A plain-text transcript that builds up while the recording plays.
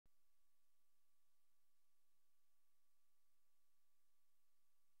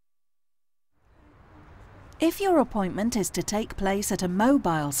If your appointment is to take place at a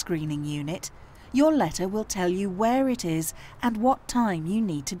mobile screening unit, your letter will tell you where it is and what time you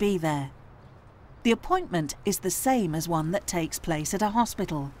need to be there. The appointment is the same as one that takes place at a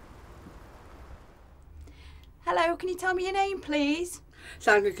hospital. Hello, can you tell me your name, please?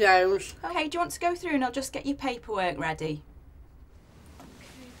 Sandra Jones. Okay, do you want to go through and I'll just get your paperwork ready?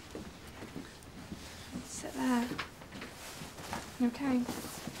 Okay. Sit there. Okay.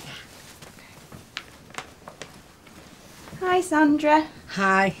 Hi, Sandra.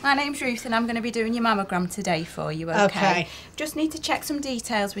 Hi. My name's Ruth and I'm going to be doing your mammogram today for you, okay? Just need to check some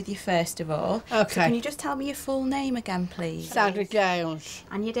details with you first of all. Okay. So can you just tell me your full name again, please? Sandra Jones.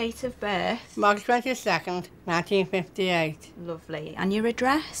 And your date of birth? March 22nd, 1958. Lovely. And your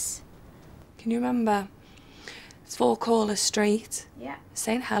address? Can you remember? It's 4 Corliss Street, Yeah.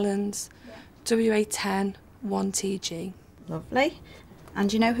 St Helens, WA10 1TG. Lovely.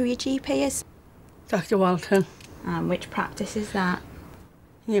 And do you know who your GP is? Dr. Walton. And which practice is that?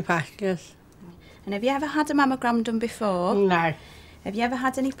 New pastures. And have you ever had a mammogram done before? No. Have you ever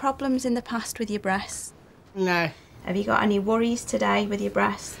had any problems in the past with your breasts? No. Have you got any worries today with your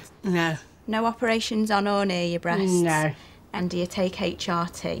breasts? No. No operations on or near your breasts? No. And do you take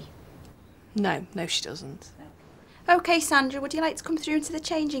HRT? No, she doesn't. OK, Sandra, would you like to come through into the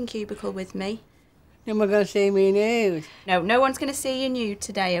changing cubicle with me? Then we're going to see me nude. No one's going to see you nude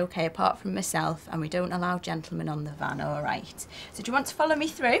today, OK, apart from myself, and we don't allow gentlemen on the van, all right? So do you want to follow me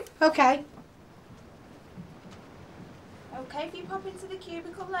through? Okay. OK, if you pop into the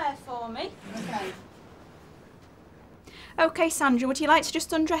cubicle there for me. Okay. OK, Sandra, would you like to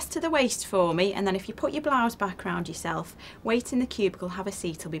just undress to the waist for me? And then if you put your blouse back around yourself, wait in the cubicle, have a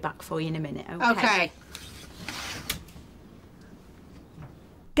seat, I'll be back for you in a minute, OK? Okay.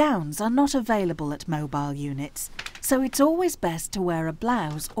 Gowns are not available at mobile units, so it's always best to wear a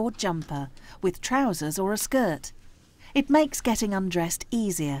blouse or jumper with trousers or a skirt. It makes getting undressed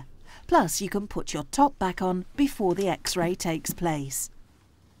easier. Plus, you can put your top back on before the X-ray takes place.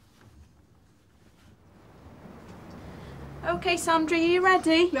 OK, Sandra, are you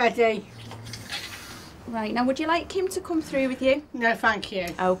ready? Ready? Right, now would you like him to come through with you? No, thank you.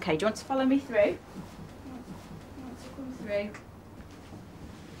 OK, do you want to follow me through? You want to come through?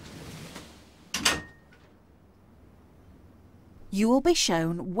 You will be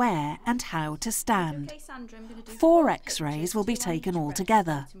shown where and how to stand. Okay, Sandra, I'm going to do 4 X-rays will be taken all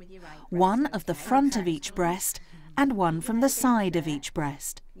together. One of the front of each breast and one from the side of each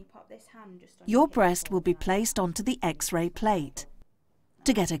breast. Your breast will be placed onto the X-ray plate.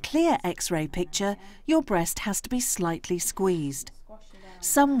 To get a clear X-ray picture, your breast has to be slightly squeezed.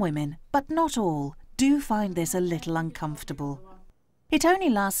 Some women, but not all, do find this a little uncomfortable. It only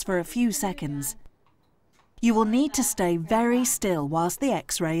lasts for a few seconds. You will need to stay very still whilst the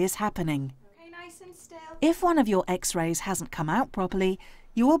X-ray is happening. If one of your X-rays hasn't come out properly,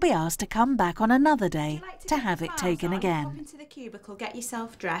 you will be asked to come back on another day to have it taken again. Pop into the cubicle, get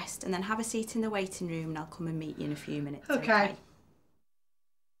yourself dressed, and then have a seat in the waiting room, and I'll come and meet you in a few minutes. Okay.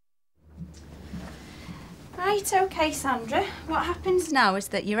 Right, OK, Sandra. What happens now is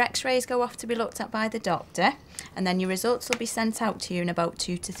that your X-rays go off to be looked at by the doctor, and then your results will be sent out to you in about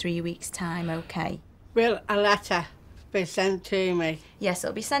 2 to 3 weeks' time, OK? Will a letter be sent to me? Yes,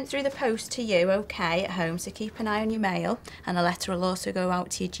 it'll be sent through the post to you, OK, at home, so keep an eye on your mail, and a letter will also go out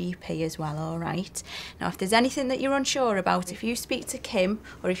to your GP as well, all right? Now, if there's anything that you're unsure about, if you speak to Kim,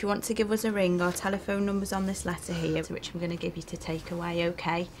 or if you want to give us a ring, our telephone number's on this letter here, which I'm going to give you to take away,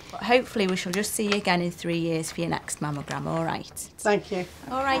 OK? But hopefully we shall just see you again in 3 years for your next mammogram, all right? Thank you.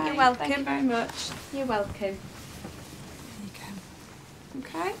 All right, you're welcome. Thank you very much. You're welcome. There you go.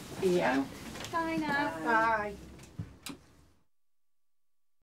 Okay? Yeah. Bye now. Bye.